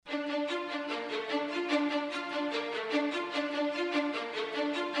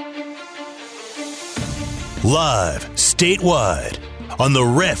Live, statewide, on the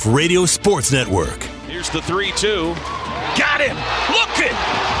Ref Radio Sports Network. Here's the 3-2. Got him! Looking!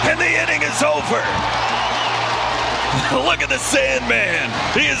 And the inning is over! Look at the Sandman!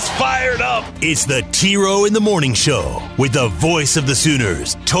 He is fired up! It's the T-Row in the Morning Show with the voice of the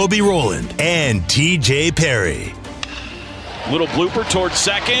Sooners, Toby Rowland and TJ Perry. Little blooper towards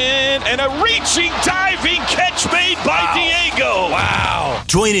second, and a reaching, diving catch made by Diego. Wow.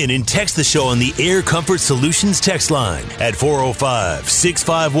 Join in and text the show on the Air Comfort Solutions text line at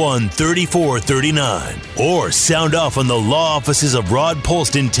 405-651-3439. Or sound off on the law offices of Rod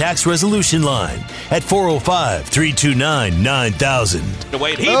Polston Tax Resolution line at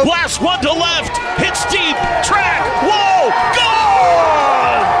 405-329-9000. He blasts one to left, hits deep, track, whoa,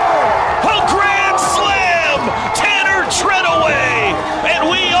 gone! A grand slam! Tanner Treadaway, and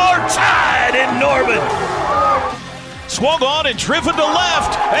we are tied in Norman. Swung on and driven to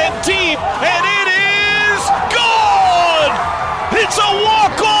left and deep, and it is gone! It's a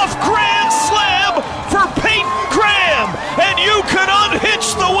walk-off grand slam for Peyton Graham, and you can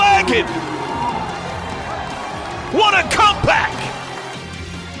unhitch the wagon. What a comeback!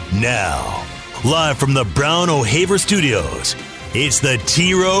 Now, live from the Brown O'Haver Studios, it's the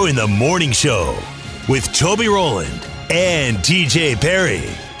T-Row in the Morning Show with Toby Rowland and TJ Perry.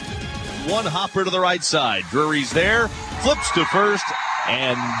 One hopper to the right side. Drury's there, flips to first,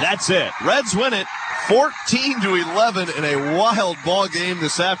 and that's it. Reds win it 14-11 in a wild ball game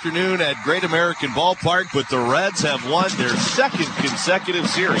this afternoon at Great American Ballpark, but the Reds have won their second consecutive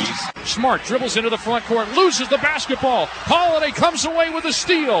series. Smart dribbles into the front court, loses the basketball. Holiday comes away with a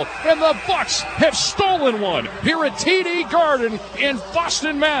steal, and the Bucks have stolen one here at TD Garden in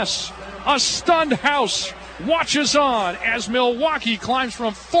Boston, Mass. A stunned house watches on as Milwaukee climbs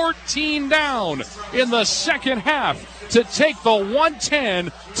from 14 down in the second half to take the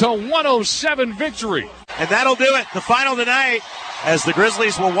 110-107 victory. And that'll do it. The final tonight as the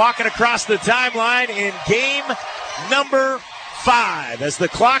Grizzlies were walking across the timeline in game number 5 as the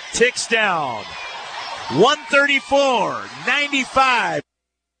clock ticks down. 134-95.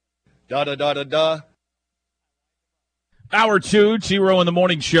 Hour 2, T-Row in the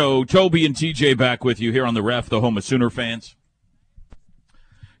Morning Show. Toby and TJ back with you here on the Ref, the home of Sooner fans.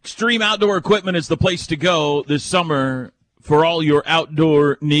 Extreme Outdoor Equipment is the place to go this summer for all your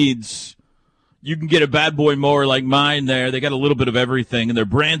outdoor needs. You can get a bad boy mower like mine there. They got a little bit of everything, and their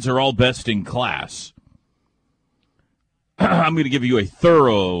brands are all best in class. I'm going to give you a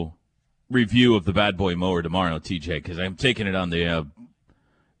thorough review of the bad boy mower tomorrow, TJ, because I'm taking it on the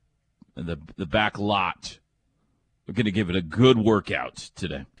back lot. We're going to give it a good workout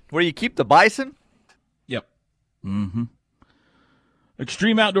today. Where you keep the bison? Yep. Mm-hmm.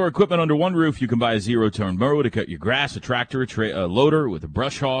 Extreme Outdoor Equipment under one roof. You can buy a zero-turn mower to cut your grass, a tractor, a loader with a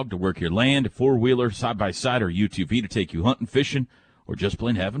brush hog to work your land, a four-wheeler, side-by-side, or UTV to take you hunting, fishing, or just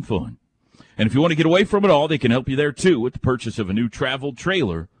plain having fun. And if you want to get away from it all, they can help you there, too, with the purchase of a new travel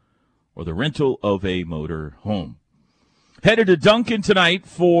trailer or the rental of a motor home. Headed to Duncan tonight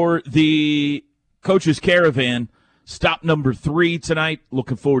for the Coach's Caravan. Stop number 3 tonight.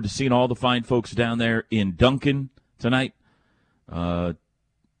 Looking forward to seeing all the fine folks down there in Duncan tonight. For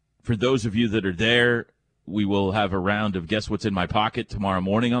those of you that are there, we will have a round of Guess What's in My Pocket tomorrow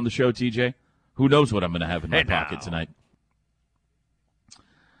morning on the show, TJ. Who knows what I'm going to have in my pocket tonight?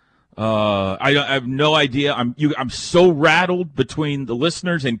 I have no idea. I'm so rattled between the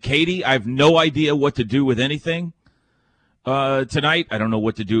listeners and Katie. I have no idea what to do with anything tonight. I don't know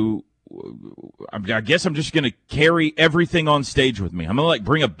what to do. I guess I'm just going to carry everything on stage with me. I'm going to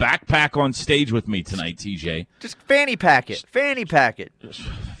bring a backpack on stage with me tonight, TJ. Just fanny pack it. Fanny pack it.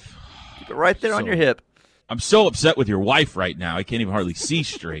 Keep it right there on your hip. I'm so upset with your wife right now. I can't even hardly see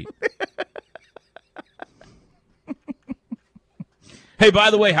straight. Hey,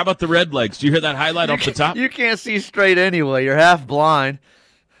 by the way, how about the red legs? Do you hear that highlight off the top? You can't see straight anyway. You're half blind.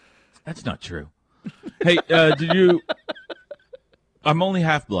 That's not true. Hey, did you... I'm only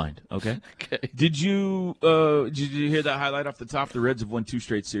half blind, okay? Did you hear that highlight off the top? The Reds have won 2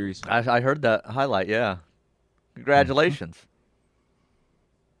 straight series. I heard that highlight, yeah. Congratulations.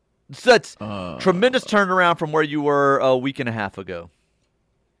 That's tremendous turnaround from where you were a week and a half ago.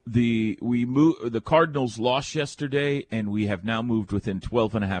 The Cardinals lost yesterday, and we have now moved within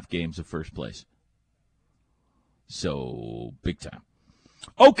 12.5 games of first place. So, big time.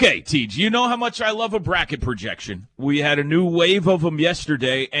 Okay, Tej, you know how much I love a bracket projection. We had a new wave of them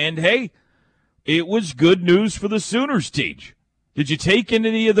yesterday, and hey, it was good news for the Sooners, Tej. Did you take in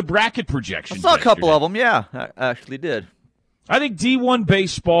any of the bracket projections? I saw a couple of them, yeah. I actually did. I think D1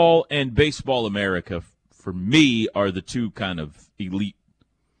 Baseball and Baseball America, for me, are the two kind of elite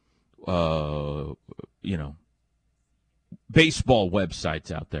baseball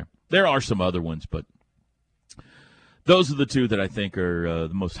websites out there. There are some other ones, but those are the two that I think are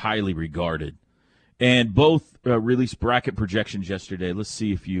the most highly regarded. And both released bracket projections yesterday. Let's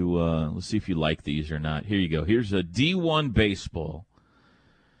see if you like these or not. Here you go. Here's a D1 baseball.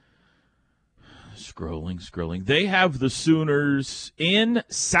 Scrolling. They have the Sooners in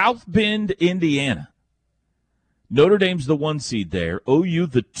South Bend, Indiana. Notre Dame's the 1 seed there. OU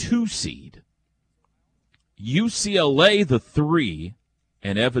the 2 seed. UCLA the 3,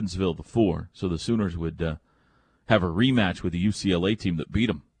 and Evansville the 4. So the Sooners would have a rematch with the UCLA team that beat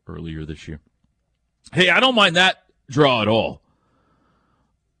them earlier this year. Hey, I don't mind that draw at all.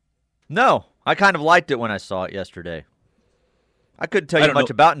 No, I kind of liked it when I saw it yesterday. I couldn't tell you much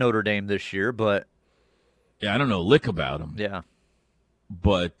about Notre Dame this year, but yeah, I don't know a lick about them. Yeah,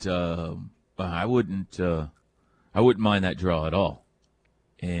 but I wouldn't mind that draw at all,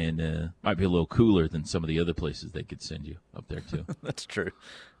 and might be a little cooler than some of the other places they could send you up there too. That's true.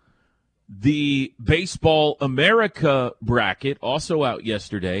 The Baseball America bracket, also out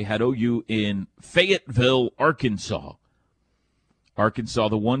yesterday, had OU in Fayetteville, Arkansas. Arkansas,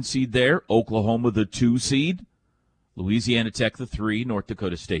 the 1 seed there. Oklahoma, the 2 seed. Louisiana Tech, the 3. North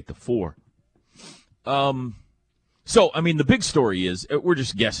Dakota State, the 4. So, I mean, the big story is, we're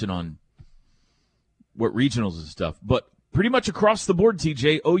just guessing on what regionals and stuff, but pretty much across the board,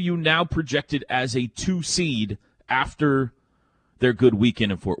 TJ, OU now projected as a 2 seed after their good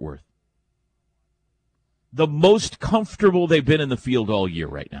weekend in Fort Worth. The most comfortable they've been in the field all year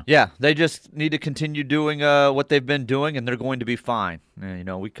right now. Yeah, they just need to continue doing what they've been doing, and they're going to be fine.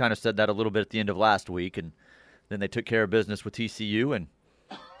 We kind of said that a little bit at the end of last week, and then they took care of business with TCU. And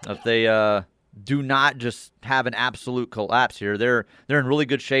if they do not just have an absolute collapse here, they're in really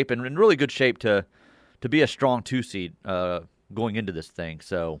good shape, and in really good shape to be a strong 2 seed going into this thing.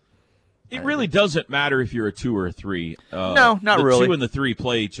 So it really doesn't matter if you're a 2 or a 3. No, not really. The 2 and the 3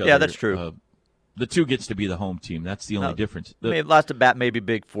 play each other. Yeah, that's true. The 2 gets to be the home team. That's the only difference. Last at bat may be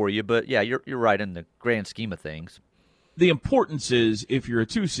big for you, but yeah, you're right in the grand scheme of things. The importance is if you're a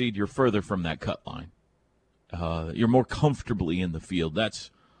 2 seed, you're further from that cut line. You're more comfortably in the field.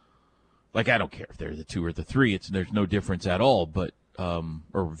 That's like, I don't care if they're the 2 or the 3. There's no difference at all, but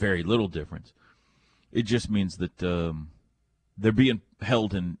or very little difference. It just means that they're being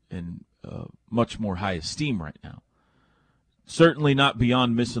held in much more high esteem right now. Certainly not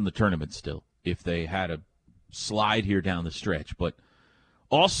beyond missing the tournament still, if they had a slide here down the stretch, but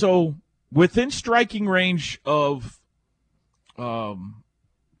also within striking range of a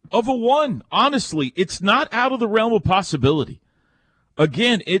 1. Honestly, it's not out of the realm of possibility.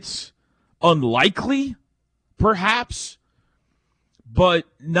 Again, it's unlikely, perhaps, but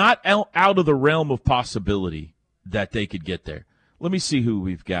not out of the realm of possibility that they could get there. Let me see who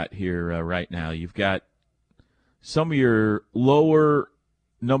we've got here right now. You've got some of your lower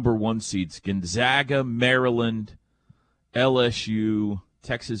number 1 seeds: Gonzaga, Maryland, LSU,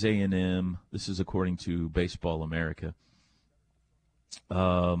 Texas A&M. This is according to Baseball America.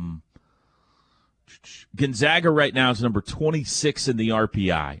 Gonzaga right now is number 26 in the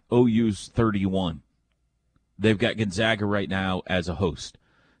RPI. OU's 31. They've got Gonzaga right now as a host.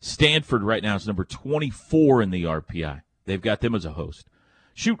 Stanford right now is number 24 in the RPI. They've got them as a host.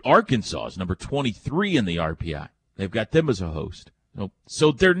 Arkansas is number 23 in the RPI. They've got them as a host.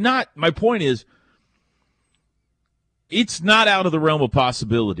 So they're not, my point is, it's not out of the realm of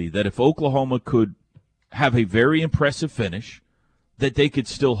possibility that if Oklahoma could have a very impressive finish, that they could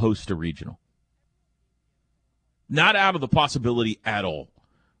still host a regional. Not out of the possibility at all.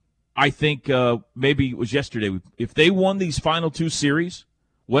 I think maybe it was yesterday, if they won these final 2 series,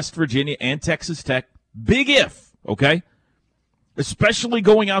 West Virginia and Texas Tech, big if, okay? Especially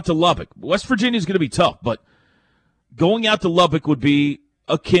going out to Lubbock. West Virginia is going to be tough, but going out to Lubbock would be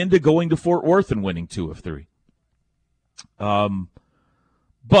akin to going to Fort Worth and winning 2 of 3.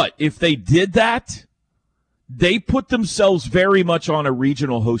 But if they did that, they put themselves very much on a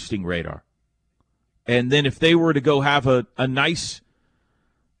regional hosting radar. And then if they were to go have a nice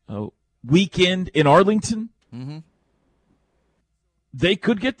weekend in Arlington, they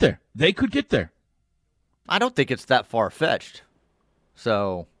could get there. I don't think it's that far-fetched.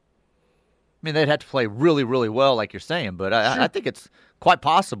 So, I mean, they'd have to play really, really well, like you're saying, but I think it's quite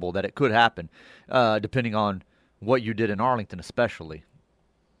possible that it could happen, depending on what you did in Arlington especially.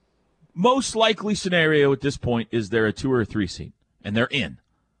 Most likely scenario at this point is they're a 2 or a 3 seed, and they're in.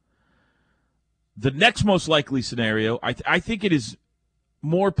 The next most likely scenario, I think it is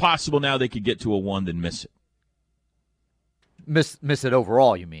more possible now they could get to a 1 than miss it. Miss it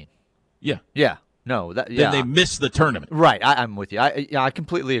overall, you mean? Yeah. Yeah. No. Then they miss the tournament. Right. I'm with you. I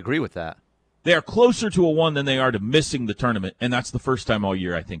completely agree with that. They are closer to a 1 than they are to missing the tournament, and that's the first time all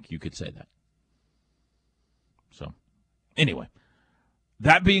year I think you could say that. So, anyway,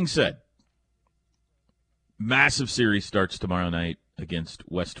 that being said, massive series starts tomorrow night against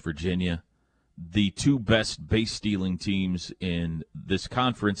West Virginia. The 2 best base-stealing teams in this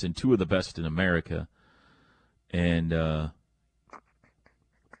conference and 2 of the best in America. And it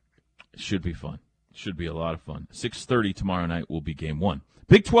should be fun. Should be a lot of fun. 6:30 tomorrow night will be game 1.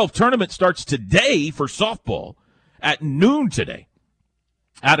 Big 12 tournament starts today for softball at noon today.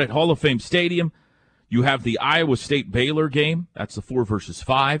 Out at Hall of Fame Stadium, you have the Iowa State-Baylor game. That's the 4 versus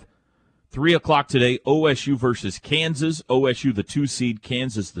 5. 3 o'clock today, OSU versus Kansas. OSU the 2 seed,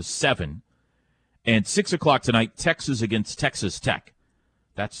 Kansas the 7. And 6 o'clock tonight, Texas against Texas Tech.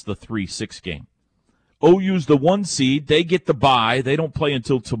 That's the 3-6 game. OU's the 1 seed. They get the bye. They don't play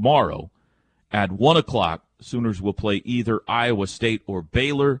until tomorrow. At 1 o'clock, Sooners will play either Iowa State or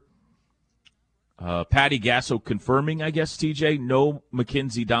Baylor. Patty Gasso confirming, I guess, TJ, no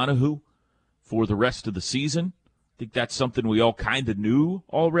Mackenzie Donahue for the rest of the season. I think that's something we all kind of knew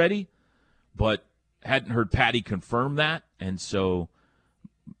already, but hadn't heard Patty confirm that. And so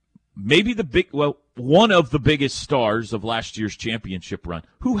maybe one of the biggest stars of last year's championship run,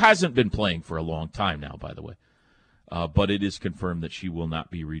 who hasn't been playing for a long time now, by the way. But it is confirmed that she will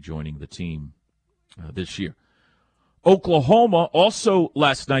not be rejoining the team this year. Oklahoma also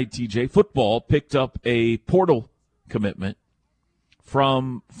last night, TJ, football picked up a portal commitment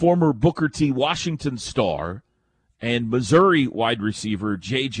from former Booker T. Washington star and Missouri wide receiver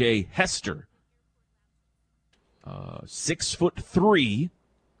J.J. Hester. 6'3".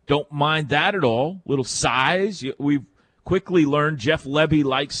 Don't mind that at all. Little size. We've quickly learned Jeff Lebby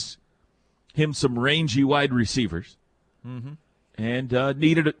likes him some rangy wide receivers. Mm-hmm. And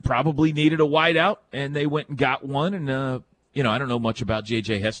probably needed a wideout, and they went and got one. And, I don't know much about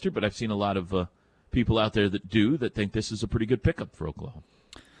J.J. Hester, but I've seen a lot of people out there that think this is a pretty good pickup for Oklahoma.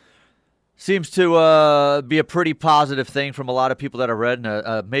 Seems to be a pretty positive thing from a lot of people that I've read,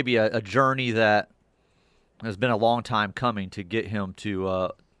 and maybe a journey that has been a long time coming to get him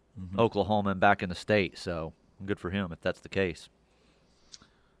to Oklahoma and back in the state. So good for him if that's the case.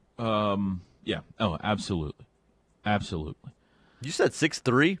 Yeah. Oh, absolutely. Absolutely. You said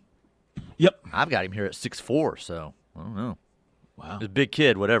 6'3"? Yep. I've got him here at 6'4", so I don't know. Wow. He's a big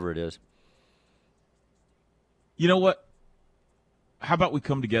kid, whatever it is. You know what? How about we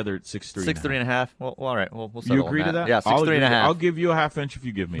come together at 6'3"? 6'3.5"? Well, all right. We'll settle you agree on to that? Yeah, 6'3.5". I'll give you a half inch if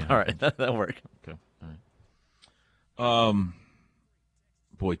you give me a half all right, inch. that'll work. Okay. All right.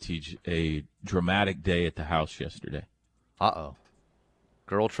 Boy, TJ, a dramatic day at the house yesterday. Uh-oh.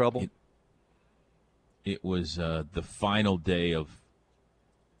 Girl trouble? It was the final day of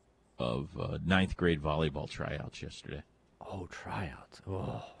ninth grade volleyball tryouts yesterday. Oh, tryouts.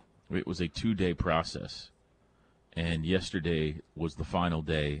 Oh. It was a 2-day process, and yesterday was the final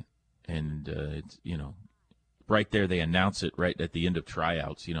day. And it's right there they announce it right at the end of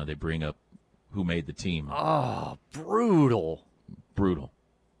tryouts. They bring up who made the team. Oh, brutal.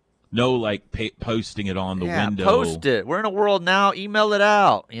 No, posting it on the window. Post it. We're in a world now. Email it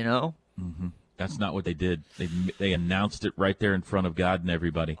out. Mm-hmm. That's not what they did. They announced it right there in front of God and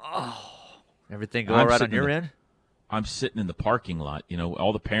everybody. Oh, everything go all right on your end? I'm sitting in the parking lot.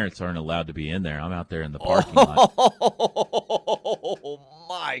 All the parents aren't allowed to be in there. I'm out there in the parking lot. Oh,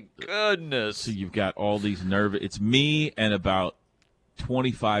 my goodness. So you've got all these it's me and about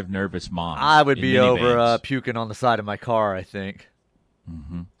 25 nervous moms. I would be over puking on the side of my car, I think.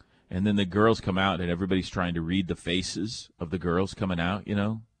 Mm-hmm. And then the girls come out, and everybody's trying to read the faces of the girls coming out,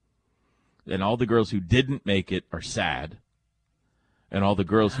 And all the girls who didn't make it are sad. And all the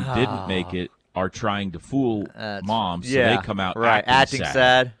girls who didn't make it are trying to fool moms, so they come out acting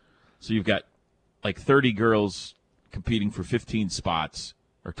sad. So you've got 30 girls competing for 15 spots,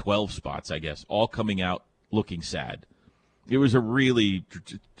 or 12 spots, I guess, all coming out looking sad. It was a really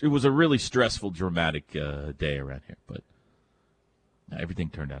stressful, dramatic day around here, but everything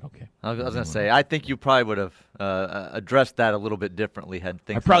turned out okay. I was going to say, I think you probably would have addressed that a little bit differently had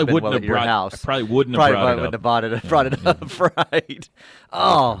things been well at your house. I probably wouldn't have brought it up, right?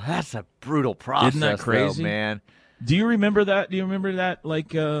 Oh, that's a brutal process. Isn't that crazy, though, man? Do you remember that?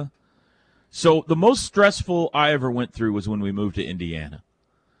 So the most stressful I ever went through was when we moved to Indiana.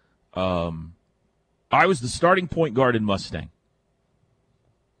 I was the starting point guard in Mustang.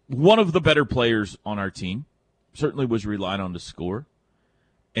 One of the better players on our team. Certainly was relied on to score.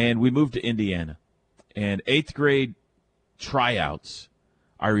 And we moved to Indiana. And 8th grade tryouts,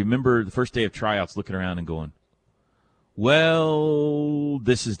 I remember the first day of tryouts looking around and going, well,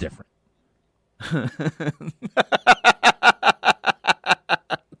 this is different.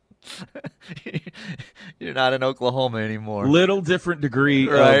 You're not in Oklahoma anymore. Little different degree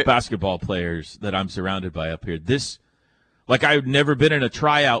of basketball players that I'm surrounded by up here. This, like, I've never been in a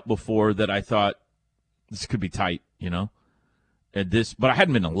tryout before that I thought this could be tight, And this, but I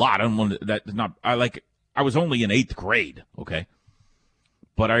hadn't been in a lot. I don't want that. I was only in 8th grade, okay.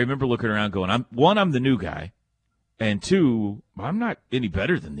 But I remember looking around, going, I'm the new guy, and 2, I'm not any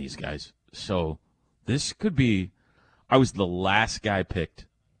better than these guys. So this could be. I was the last guy picked.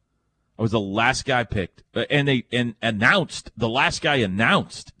 And they announced, the last guy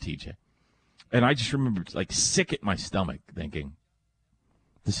announced, TJ. And I just remember, sick at my stomach, thinking,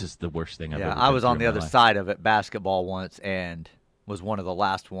 this is the worst thing I've ever done. I was on the other side of it, basketball once, and was one of the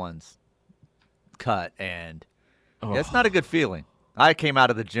last ones cut. And it's not a good feeling. I came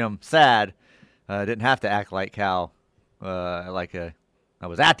out of the gym sad. I didn't have to act like how, I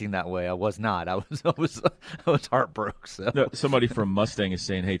was acting that way. I was not. I was heartbroken. So. No, somebody from Mustang is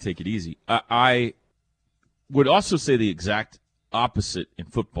saying, "Hey, take it easy." I would also say the exact opposite in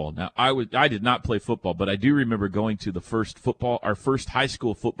football. Now, I did not play football, but I do remember going to our first high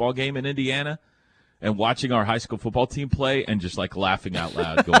school football game in Indiana, and watching our high school football team play, and just laughing out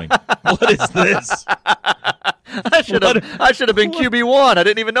loud, going, "What is this?" I should have been QB1. I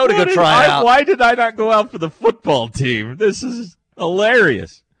didn't even know to go try out. Why did I not go out for the football team? This is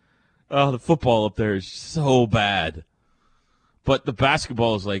hilarious. Oh, the football up there is so bad. But the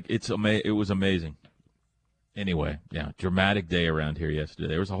basketball is it was amazing. Anyway, yeah, dramatic day around here yesterday.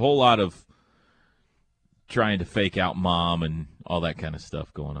 There was a whole lot of trying to fake out mom and all that kind of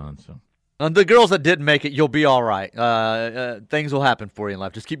stuff going on. So the girls that didn't make it, you'll be all right. Things will happen for you in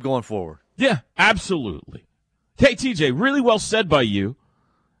life. Just keep going forward. Yeah, absolutely. Hey, TJ, really well said by you.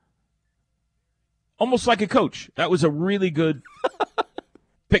 Almost like a coach. That was a really good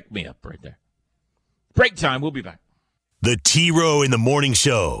pick-me-up right there. Break time. We'll be back. The T-Row in the Morning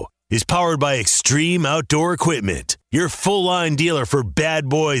Show is powered by Extreme Outdoor Equipment, your full-line dealer for bad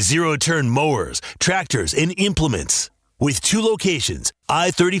boy zero-turn mowers, tractors, and implements. With 2 locations,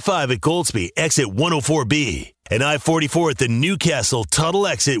 I-35 at Goldsby, exit 104B, and I-44 at the Newcastle Tuttle,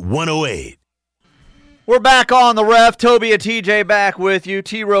 exit 108. We're back on the ref. Toby and TJ back with you.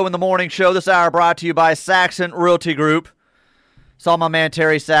 T-Row in the Morning Show. This hour brought to you by Saxon Realty Group. Saw my man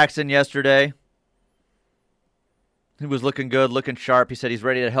Terry Saxon yesterday. He was looking good, looking sharp. He said he's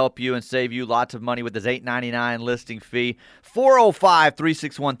ready to help you and save you lots of money with his $8.99 listing fee.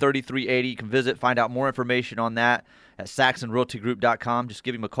 405-361-3380. You can visit, find out more information on that at saxonrealtygroup.com. Just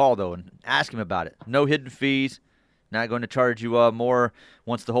give him a call, though, and ask him about it. No hidden fees. Not going to charge you more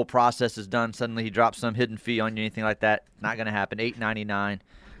once the whole process is done. Suddenly he drops some hidden fee on you, anything like that. Not going to happen. $8.99.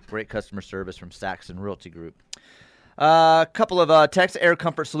 Great customer service from Saxon Realty Group. A couple of texts. Air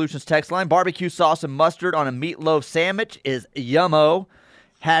Comfort Solutions text line. Barbecue sauce and mustard on a meatloaf sandwich is yummo.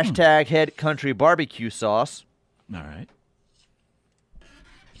 Hashtag Head Country Barbecue Sauce. All right.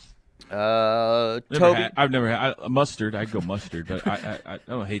 Toby, I've never had mustard. I'd go mustard, but I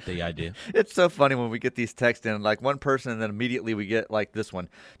don't hate the idea. It's so funny when we get these texts in, like one person, and then immediately we get like this one.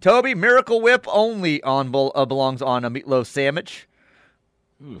 Toby, Miracle Whip only belongs on a meatloaf sandwich.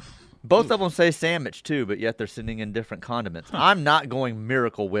 Oof. Both of them say sandwich too, but yet they're sending in different condiments. Huh. I'm not going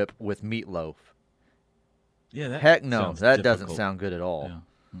Miracle Whip with meatloaf. Yeah, heck no, that doesn't sound good at all. Yeah.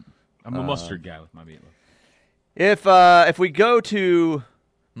 I'm a mustard guy with my meatloaf. If we go to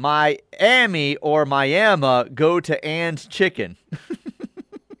Miami or Miami, go to Ann's Chicken.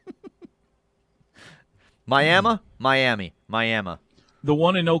 Miami. The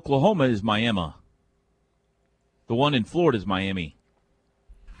one in Oklahoma is Miami. The one in Florida is Miami.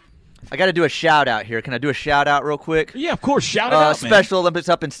 I got to do a shout-out here. Can I do a shout-out real quick? Yeah, of course. Shout it out, man. Special Olympics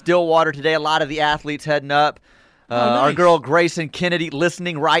up in Stillwater today. A lot of the athletes heading up. Nice. Our girl Grayson Kennedy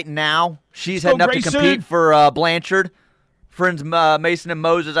listening right now. She's heading up to compete for Blanchard. Friends Mason and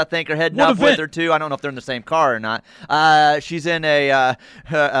Moses, I think, are heading up with her, too. I don't know if they're in the same car or not. She's in a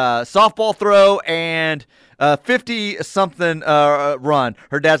softball throw and 50-something run.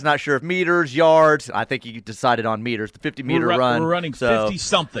 Her dad's not sure if meters, yards. I think he decided on meters, the 50-meter run. We're running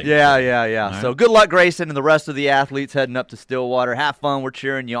 50-something. Yeah. Right. So good luck, Grayson, and the rest of the athletes heading up to Stillwater. Have fun. We're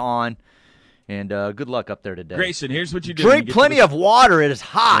cheering you on. And good luck up there today. Grayson, here's what you do. Drink plenty of water. It is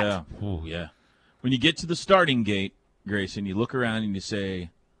hot. Yeah. Ooh, yeah. When you get to the starting gate, Grayson, you look around and you say,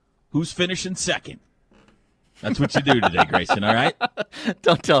 who's finishing second? That's what you do today, Grayson, all right?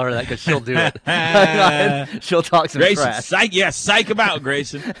 Don't tell her that because she'll do it. She'll talk some Grayson, trash. Psych him out,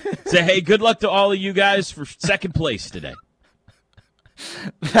 Grayson. Say, hey, good luck to all of you guys for second place today.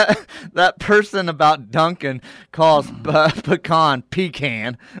 That person about Duncan calls pecan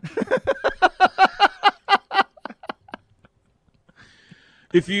pecan.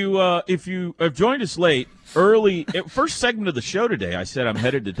 If you have joined us late, early first segment of the show today, I said I'm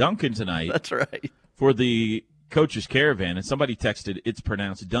headed to Duncan tonight. That's right. For the coach's caravan, and somebody texted it's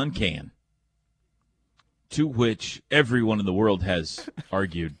pronounced Duncan, to which everyone in the world has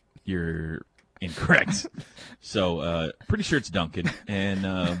argued you're incorrect. So pretty sure it's Duncan,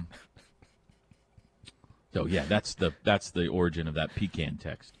 and so yeah, that's the origin of that pecan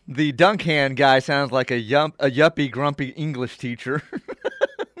text. The Duncan guy sounds like a yuppie, grumpy English teacher.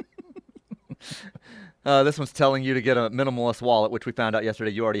 This one's telling you to get a minimalist wallet, which we found out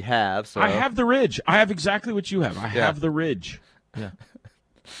yesterday you already have. So I have the Ridge. I have exactly what you have. I have the Ridge. Yeah.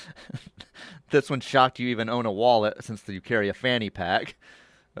 This one shocked you even own a wallet since you carry a fanny pack.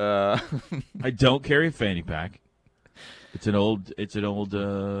 I don't carry a fanny pack. It's an old.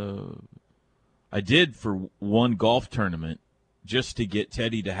 I did for one golf tournament just to get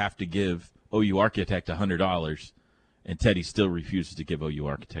Teddy to have to give OU Architect $100, and Teddy still refuses to give OU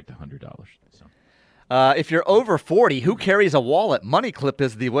Architect $100. So. If you're over 40, who carries a wallet? Money clip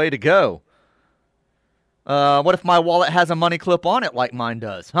is the way to go. What if my wallet has a money clip on it like mine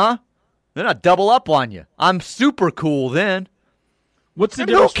does, huh? Then I double up on you. I'm super cool then. What's the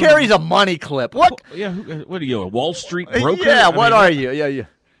difference? Who carries a money clip? What? Yeah, what are you, a Wall Street broker? Yeah, what are you? Yeah,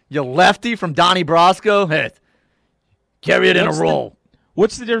 you lefty from Donnie Brasco? Hey, carry it in a roll.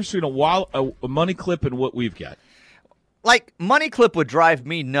 What's the difference between a money clip and what we've got? Like, money clip would drive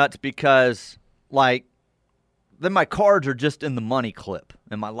me nuts because, like, then my cards are just in the money clip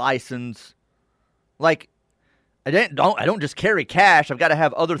and my license. Like, I don't just carry cash. I've got to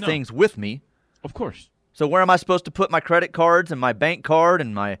have other things with me. Of course. So where am I supposed to put my credit cards and my bank card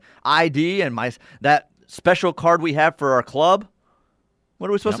and my ID and that special card we have for our club? What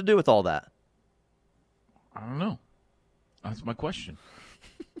are we supposed to do with all that? I don't know. That's my question.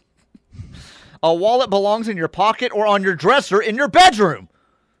 A wallet belongs in your pocket or on your dresser in your bedroom.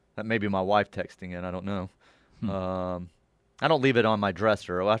 That may be my wife texting in. I don't know. I don't leave it on my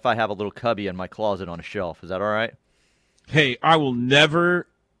dresser. What if I have a little cubby in my closet on a shelf? Is that all right? Hey, I will never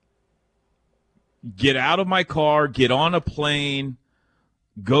get out of my car, get on a plane,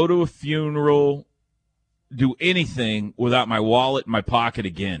 go to a funeral, do anything without my wallet in my pocket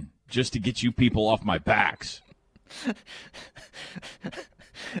again, just to get you people off my backs.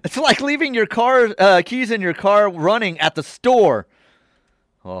 It's like leaving your car keys in your car running at the store.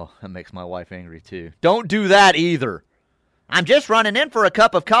 Oh, that makes my wife angry too. Don't do that either. I'm just running in for a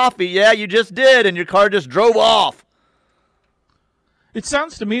cup of coffee. Yeah, you just did, and your car just drove off. It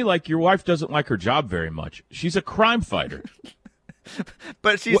sounds to me like your wife doesn't like her job very much. She's a crime fighter.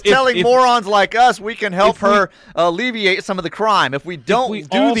 But she's telling morons like us we can help her alleviate some of the crime. If we don't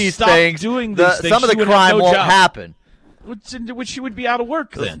do these things, some of the crime won't happen. Which she would be out of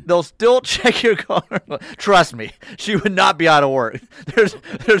work then. They'll still check your car. Trust me, she would not be out of work. There's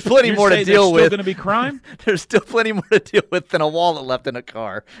plenty more to deal with. Still going to be crime? There's still plenty more to deal with than a wallet left in a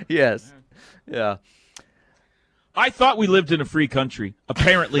car. Yes. Yeah. I thought we lived in a free country.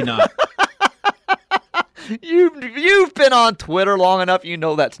 Apparently not. You've been on Twitter long enough. You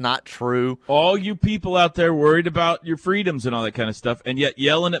know that's not true. All you people out there worried about your freedoms and all that kind of stuff, and yet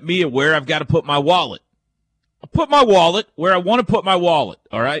yelling at me where I've got to put my wallet. I'll put my wallet where I want to put my wallet,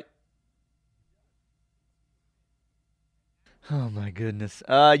 all right? Oh, my goodness.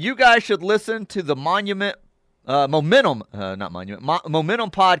 You guys should listen to the Momentum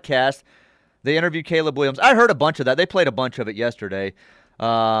podcast. They interviewed Caleb Williams. I heard a bunch of that. They played a bunch of it yesterday.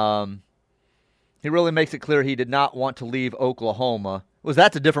 He really makes it clear he did not want to leave Oklahoma.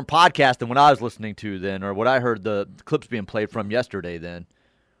 That's a different podcast than what I was listening to then, or what I heard the clips being played from yesterday then,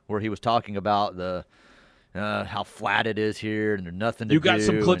 where he was talking about how flat it is here and there's nothing to do. You got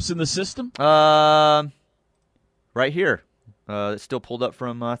some clips in the system? Right here. It's still pulled up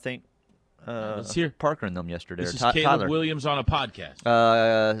from, I think, let's hear Parker and them yesterday. This is Caleb Tyler Williams on a podcast.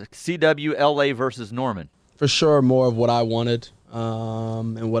 CWLA versus Norman. For sure, more of what I wanted,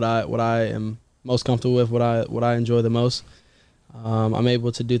 and what I am most comfortable with, what I enjoy the most. I'm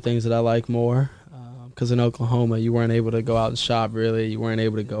able to do things that I like more, because in Oklahoma you weren't able to go out and shop. Really, you weren't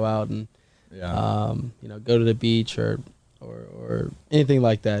able to go out and go to the beach or anything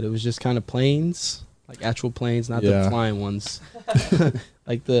like that. It was just kind of plains, like actual plains, not the flying ones.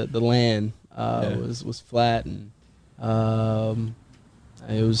 Like the land was flat, and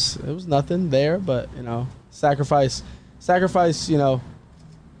it was nothing there, but sacrifice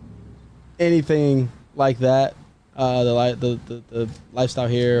anything like that, the lifestyle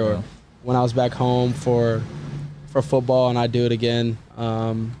here, or when I was back home for football, and I'd do it again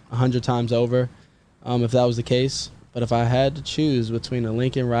 100 times over, if that was the case. But if I had to choose between a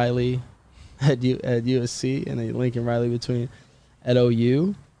Lincoln Riley at USC and a Lincoln Riley at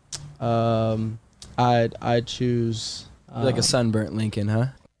OU, I'd choose like a sunburnt Lincoln, huh?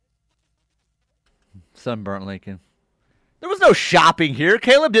 Sunburnt Lincoln. There was no shopping here.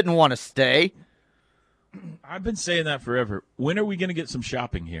 Caleb didn't want to stay. I've been saying that forever. When are we going to get some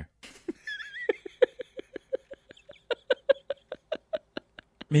shopping here?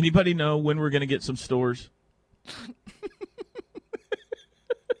 Anybody know when we're going to get some stores?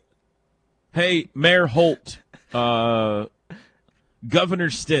 Hey, Mayor Holt, Governor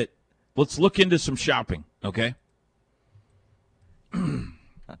Stitt, let's look into some shopping, okay?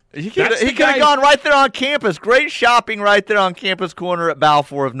 He could have gone right there on campus. Great shopping right there on campus corner at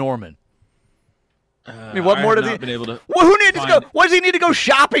Balfour of Norman. I mean, what more does he? Been able to well, who needs to go? What does he need to go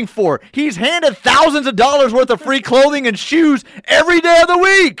shopping for? He's handed thousands of dollars worth of free clothing and shoes every day of the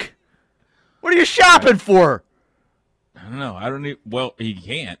week. What are you shopping for? I don't know. I don't need. Well, he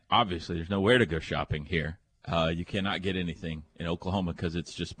can't. Obviously, there's nowhere to go shopping here. You cannot get anything in Oklahoma because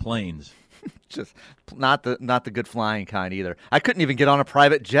it's just planes. Just not the good flying kind either. I couldn't even get on a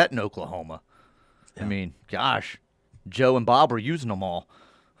private jet in Oklahoma. Yeah. I mean, gosh, Joe and Bob were using them all.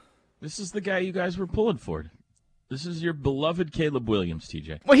 This is the guy you guys were pulling for. This is your beloved Caleb Williams,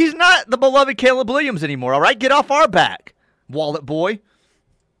 TJ. Well, he's not the beloved Caleb Williams anymore, all right? Get off our back, wallet boy.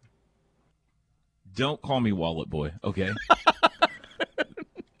 Don't call me wallet boy, okay?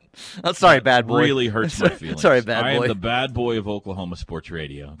 I'm sorry, bad boy. Really hurts my feelings. Sorry, bad boy. I am the bad boy of Oklahoma sports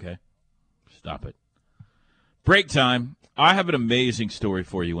radio, okay? Stop it. Break time. I have an amazing story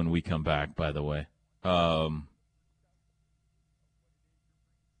for you when we come back, by the way. I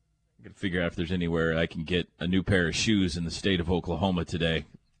got to figure out if there's anywhere I can get a new pair of shoes in the state of Oklahoma today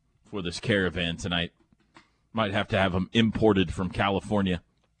for this caravan tonight. Might have to have them imported from California.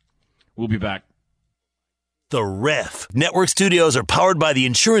 We'll be back. The Ref Network studios are powered by the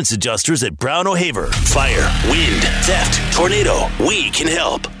insurance adjusters at Brown O'Haver. Fire, wind, theft, tornado. We can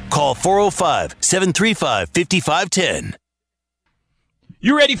help. Call 405-735-5510.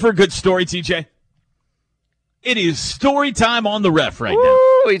 You ready for a good story, TJ? It is story time on the Ref right now.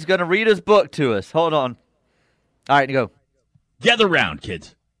 Ooh, he's going to read his book to us. Hold on. All right, go. Gather round,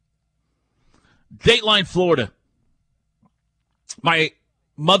 kids. Dateline, Florida. My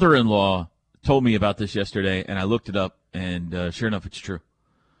mother-in-law told me about this yesterday, and I looked it up, and sure enough, it's true.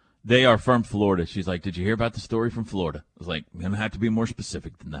 They are from Florida. She's like, did you hear about the story from Florida? I was like, I'm going to have to be more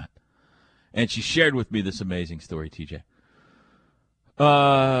specific than that. And she shared with me this amazing story, TJ.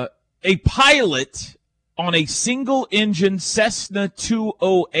 A pilot on a single-engine Cessna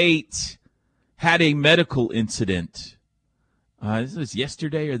 208 had a medical incident. This was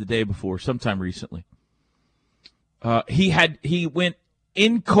yesterday or the day before, sometime recently. He went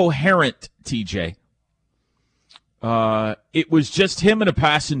incoherent, TJ. It was just him and a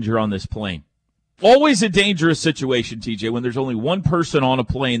passenger on this plane. Always a dangerous situation, TJ, when there's only one person on a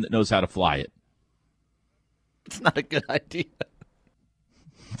plane that knows how to fly it. It's not a good idea.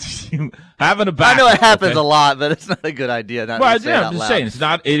 Having a backup, I know it happens a lot, but it's not a good idea. I'm just saying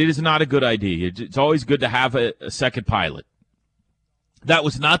it is not a good idea. It's always good to have a second pilot. That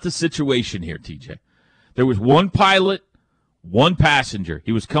was not the situation here, TJ. There was one pilot, one passenger.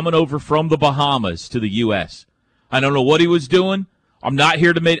 He was coming over from the Bahamas to the U.S. I don't know what he was doing. I'm not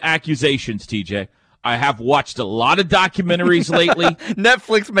here to make accusations, TJ. I have watched a lot of documentaries lately.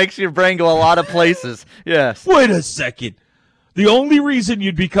 Netflix makes your brain go a lot of places. Yes. Wait a second. The only reason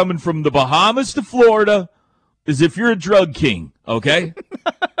you'd be coming from the Bahamas to Florida is if you're a drug king, okay?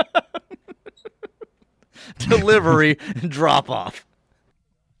 Delivery and drop off.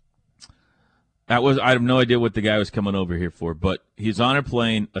 I have no idea what the guy was coming over here for, but he's on a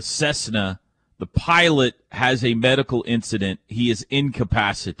plane, a Cessna. The pilot has a medical incident. He is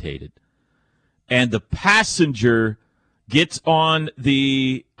incapacitated. And the passenger gets on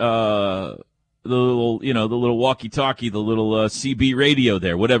the little walkie-talkie, the little CB radio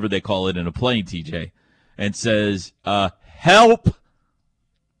there, whatever they call it in a plane, TJ, and says, help.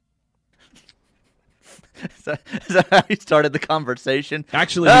 Is that how you started the conversation?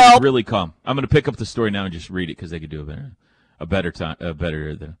 Actually, he was really calm. I'm going to pick up the story now and just read it because they could do a better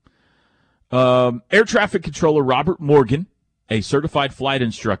than. Air traffic controller Robert Morgan, a certified flight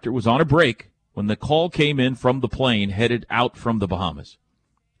instructor, was on a break when the call came in from the plane headed out from the Bahamas.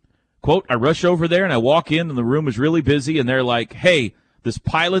 Quote, I rush over there and I walk in and the room is really busy and they're like, hey, this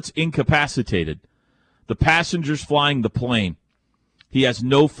pilot's incapacitated. The passenger's flying the plane. He has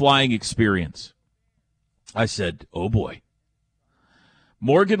no flying experience. I said, oh boy.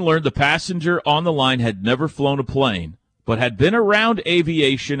 Morgan learned the passenger on the line had never flown a plane, but had been around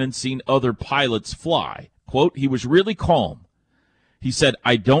aviation and seen other pilots fly. Quote, he was really calm. He said,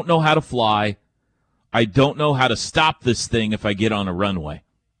 I don't know how to fly. I don't know how to stop this thing if I get on a runway.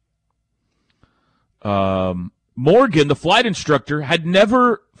 Morgan, the flight instructor, had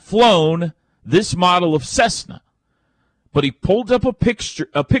never flown this model of Cessna, but he pulled up a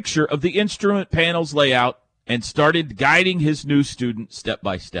picture of the instrument panel's layout and started guiding his new student step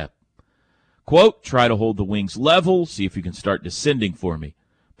by step. Quote, try to hold the wings level, see if you can start descending for me.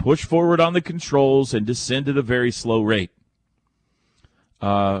 Push forward on the controls and descend at a very slow rate.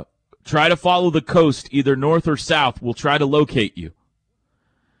 Try to follow the coast, either north or south. We'll try to locate you.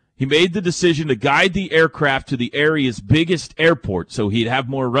 He made the decision to guide the aircraft to the area's biggest airport so he'd have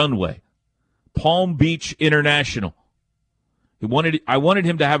more runway, Palm Beach International. I wanted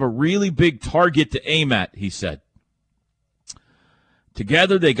him to have a really big target to aim at, he said.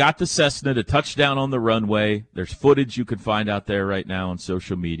 Together, they got the Cessna to touch down on the runway. There's footage you can find out there right now on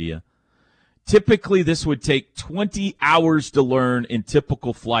social media. Typically, this would take 20 hours to learn in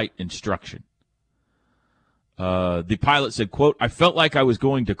typical flight instruction. The pilot said, quote, I felt like I was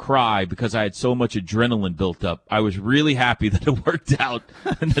going to cry because I had so much adrenaline built up. I was really happy that it worked out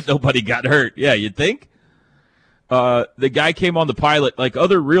and that nobody got hurt. Yeah, you'd think? The guy came on the pilot, like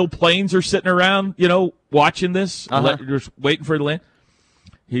other real planes are sitting around, watching this, just waiting for it to land.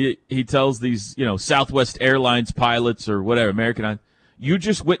 He tells these, Southwest Airlines pilots or whatever, American, you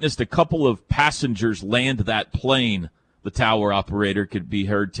just witnessed a couple of passengers land that plane, the tower operator could be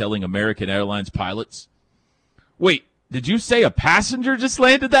heard telling American Airlines pilots. Wait, did you say a passenger just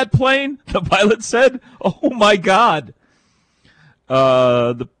landed that plane? The pilot said. Oh, my God.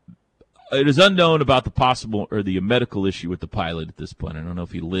 It is unknown about the possible or the medical issue with the pilot at this point. I don't know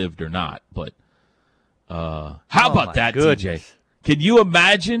if he lived or not, but how about that, TJ? Can you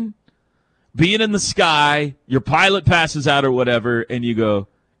imagine being in the sky, your pilot passes out or whatever, and you go,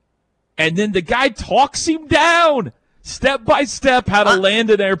 and then the guy talks him down step by step how to land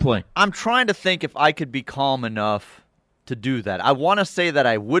an airplane. I'm trying to think if I could be calm enough to do that. I want to say that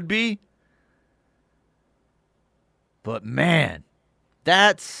I would be, but man,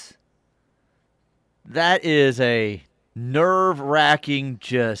 that is a nerve-wracking,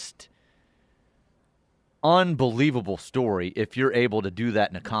 just unbelievable story if you're able to do that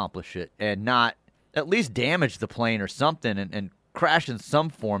and accomplish it and not at least damage the plane or something and crash in some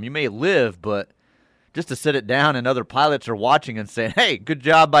form. You may live, but just to sit it down and other pilots are watching and saying, hey, good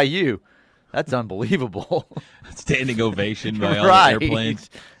job by you, that's unbelievable. Standing ovation by all the airplanes.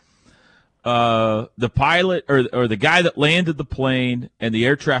 The pilot or the guy that landed the plane and the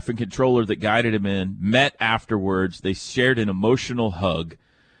air traffic controller that guided him in met afterwards. They shared an emotional hug.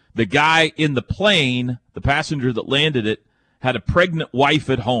 The guy in the plane, the passenger that landed it, had a pregnant wife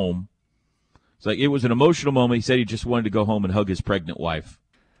at home. It's like it was an emotional moment. He said he just wanted to go home and hug his pregnant wife.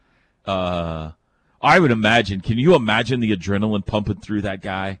 I would imagine. Can you imagine the adrenaline pumping through that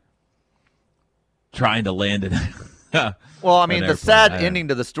guy trying to land it? Well, I mean, the sad ending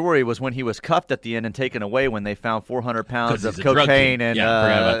to the story was when he was cuffed at the end and taken away when they found 400 pounds of cocaine and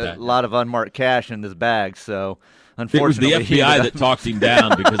a lot of unmarked cash in his bag. So, unfortunately, it was the FBI that talked him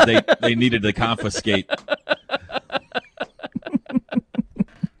down because they needed to confiscate.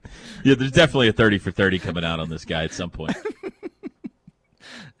 Yeah, there's definitely a 30 for 30 coming out on this guy at some point.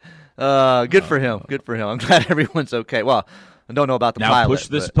 Good for him. Good for him. I'm glad everyone's okay. Well, I don't know about the pilot. Now push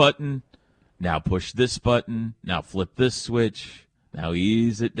this button. Now push this button. Now flip this switch. Now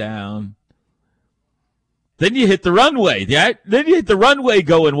ease it down. Then you hit the runway. Yeah? Then you hit the runway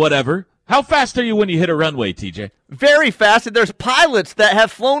going whatever. How fast are you when you hit a runway, TJ? Very fast. And there's pilots that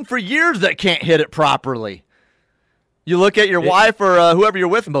have flown for years that can't hit it properly. You look at your wife or whoever you're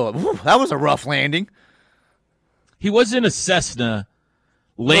with and go, that was a rough landing. He was in a Cessna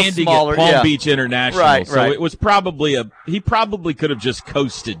landing at Palm Beach International. Right, so it was probably he probably could have just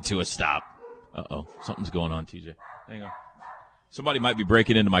coasted to a stop. Uh-oh, something's going on, TJ. Hang on. Somebody might be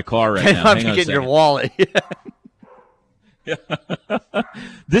breaking into my car right now. I'm getting your wallet.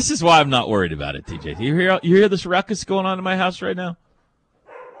 This is why I'm not worried about it, TJ. You hear this ruckus going on in my house right now?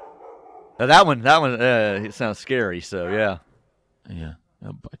 That one, it sounds scary. So yeah. Yeah,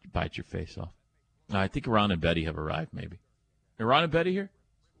 I'll bite your face off. I think Ron and Betty have arrived. Maybe. Are Ron and Betty here?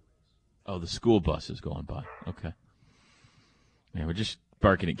 Oh, the school bus is going by. Okay. Yeah, we're just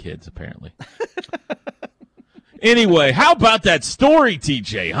barking at kids, apparently. Anyway, how about that story,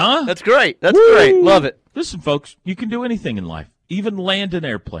 TJ, huh? That's great. That's great. Love it. Listen, folks, you can do anything in life, even land an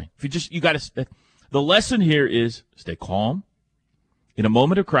airplane. You got to. The lesson here is stay calm. In a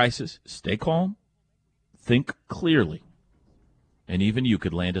moment of crisis, stay calm, think clearly, and even you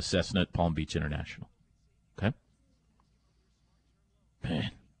could land a Cessna at Palm Beach International. Okay?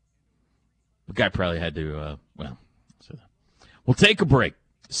 Man. The guy probably had to, we'll take a break.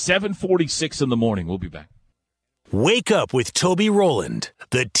 7:46 in the morning. We'll be back. Wake up with Toby Rowland,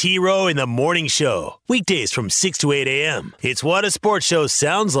 the T-Row in the Morning Show. Weekdays from 6 to 8 a.m. It's what a sports show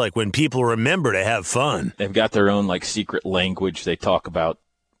sounds like when people remember to have fun. They've got their own secret language. They talk about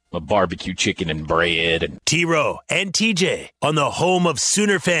a barbecue chicken and bread. And T-Row and TJ on the home of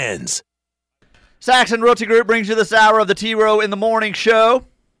Sooner fans. Saxon Realty Group brings you this hour of the T-Row in the Morning Show.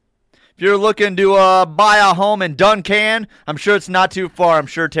 If you're looking to buy a home in Duncan, I'm sure it's not too far. I'm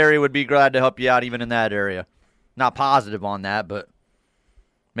sure Terry would be glad to help you out even in that area. Not positive on that, but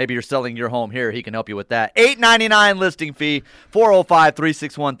maybe you're selling your home here. He can help you with that. $8.99 listing fee,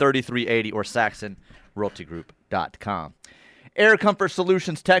 405-361-3380 or SaxonRealtyGroup.com. Air Comfort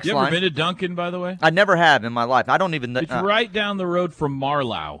Solutions text line. You ever been to Duncan, by the way? I never have in my life. I don't even. It's right down the road from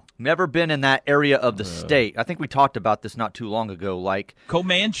Marlow. Never been in that area of the state. I think we talked about this not too long ago.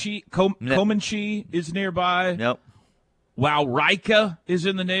 Comanche is nearby. Nope. Waurika is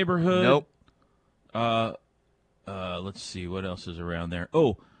in the neighborhood. Nope. Let's see what else is around there.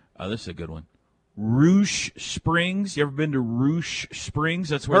 This is a good one. Rouge Springs. You ever been to Rouge Springs?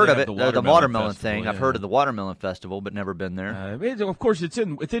 That's where heard they of have it. the Watermelon Festival. thing. Yeah. I've heard of the Watermelon Festival, but never been there. Of course, it's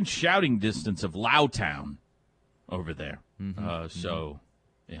within shouting distance of Lowtown over there. So,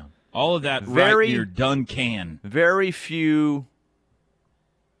 yeah, all of that right near Duncan. Very few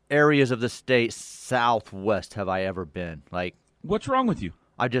areas of the state southwest have I ever been. What's wrong with you?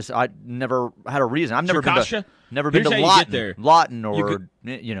 I never had a reason. I've never Chickasha? been to Here's how you Lawton. get there. Lawton or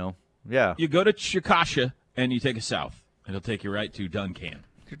yeah. You go to Chickasha and you take a south. It'll take you right to Duncan.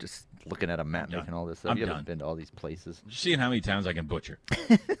 You're just looking at a map, making all this up. You haven't been to all these places. Just seeing how many times I can butcher.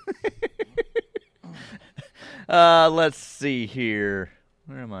 Let's see here.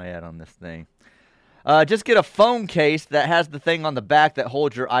 Where am I at on this thing? Just get a phone case that has the thing on the back that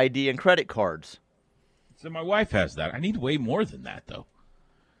holds your ID and credit cards. So my wife has that. I need way more than that, though.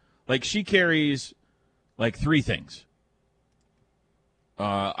 She carries 3 things.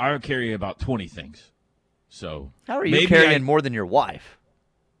 I carry about 20 things. So how are you carrying more than your wife?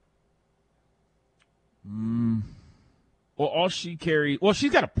 Well, all she carries. Well,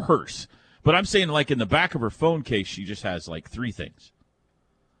 she's got a purse, but I'm saying in the back of her phone case, she just has 3 things.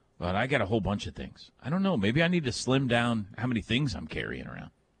 But I got a whole bunch of things. I don't know. Maybe I need to slim down how many things I'm carrying around.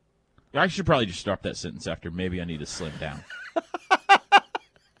 I should probably just start that sentence after maybe I need to slim down.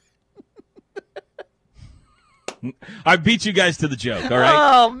 I beat you guys to the joke, all right?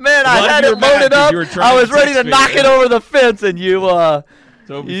 Oh, man, I had it loaded up. I was ready to knock it over the fence, and you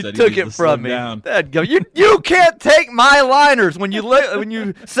took it from me. You can't take my liners when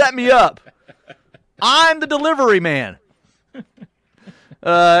you set me up. I'm the delivery man.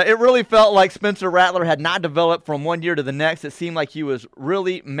 It really felt like Spencer Rattler had not developed from one year to the next. It seemed like he was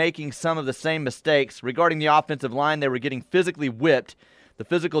really making some of the same mistakes. Regarding the offensive line, they were getting physically whipped. The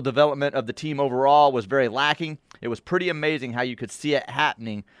physical development of the team overall was very lacking. It was pretty amazing how you could see it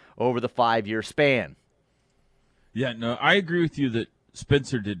happening over the 5-year span. Yeah, no, I agree with you that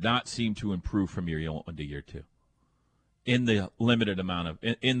Spencer did not seem to improve from year 1 to year 2. In the limited amount of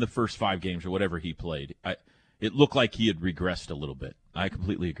in the first 5 games or whatever he played, it looked like he had regressed a little bit. I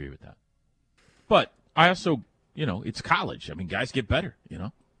completely agree with that. But I also, it's college. I mean, guys get better,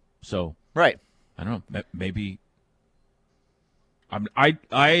 So right. I don't know. Maybe I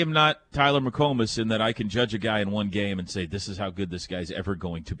am not Tyler McComas in that I can judge a guy in one game and say this is how good this guy's ever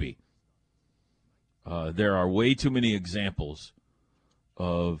going to be. There are way too many examples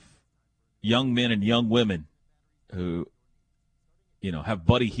of young men and young women who, have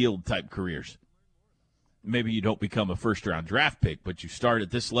Buddy Hield type careers. Maybe you don't become a first-round draft pick, but you start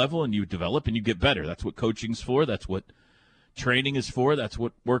at this level and you develop and you get better. That's what coaching's for. That's what training is for. That's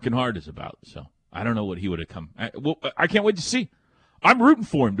what working hard is about. So I don't know what he would have come. I can't wait to see. I'm rooting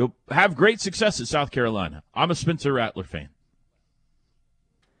for him to have great success at South Carolina. I'm a Spencer Rattler fan.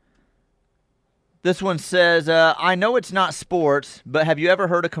 This one says, I know it's not sports, but have you ever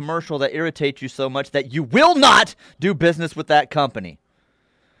heard a commercial that irritates you so much that you will not do business with that company?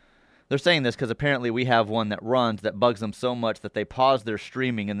 They're saying this because apparently we have one that runs that bugs them so much that they pause their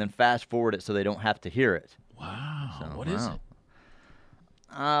streaming and then fast forward it so they don't have to hear it. Wow. What is it?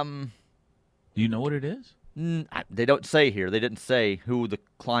 Do you know what it is? They don't say here. They didn't say who the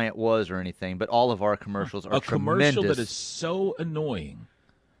client was or anything, but all of our commercials are tremendous. A commercial that is so annoying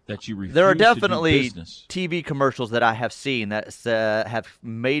that you refuse There are to do definitely business. TV commercials that I have seen that have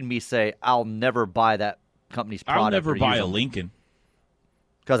made me say, I'll never buy that company's product. I'll never buy a Lincoln.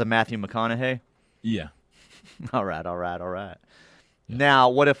 Because of Matthew McConaughey? Yeah. All right. Yeah. Now,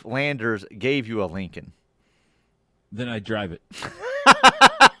 what if Landers gave you a Lincoln? Then I'd drive it.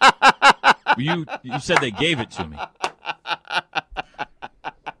 You said they gave it to me.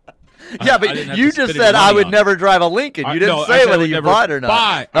 Yeah, but you just said I would never drive a Lincoln. You didn't say whether you bought or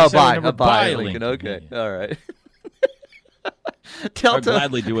not. Buy. Buy a Lincoln. Okay, all right. I'd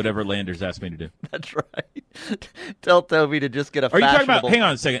gladly do whatever Landers asked me to do. That's right. Tell Toby to just get a Are you talking fashionable... about, hang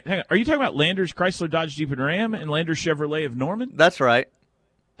on a second. Are you talking about Landers Chrysler Dodge Jeep and Ram and Landers Chevrolet of Norman? That's right.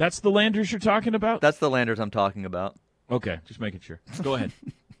 That's the Landers you're talking about? That's the Landers I'm talking about. Okay, just making sure. Go ahead.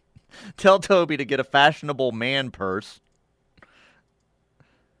 Tell Toby to get a fashionable man purse.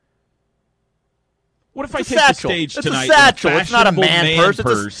 What if I take the stage tonight? It's a satchel. It's not a man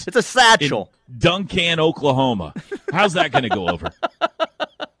purse. It's a satchel. In Duncan, Oklahoma. How's that going to go over?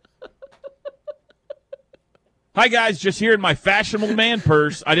 Hi, guys. Just here in my fashionable man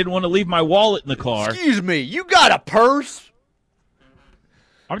purse. I didn't want to leave my wallet in the car. Excuse me. You got a purse?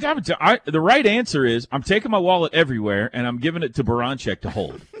 The right answer is I'm taking my wallet everywhere, and I'm giving it to Baranchek to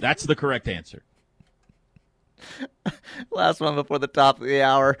hold. That's the correct answer. Last one before the top of the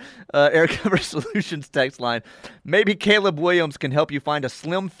hour. Air Cover Solutions text line. Maybe Caleb Williams can help you find a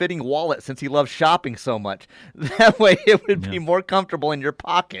slim-fitting wallet since he loves shopping so much. That way it would be more comfortable in your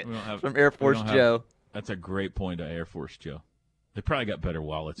pocket. From Air Force Joe. That's a great point to Air Force Joe. They probably got better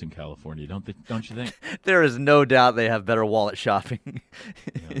wallets in California, don't you think? There is no doubt they have better wallet shopping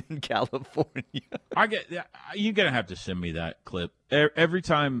in California. You're going to have to send me that clip. Every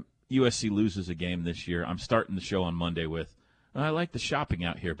time USC loses a game this year, I'm starting the show on Monday with, I like the shopping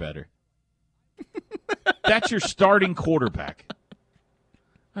out here better. That's your starting quarterback.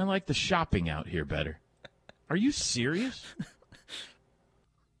 I like the shopping out here better. Are you serious?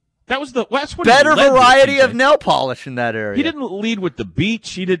 That's what better variety of nail polish in that area. He didn't lead with the beach.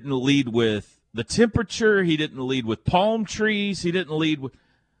 He didn't lead with the temperature. He didn't lead with palm trees. He didn't lead with,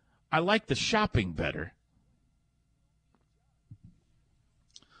 I like the shopping better.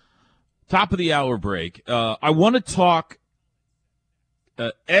 Top of the hour break. I want to talk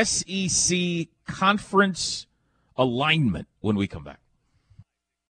SEC conference alignment when we come back.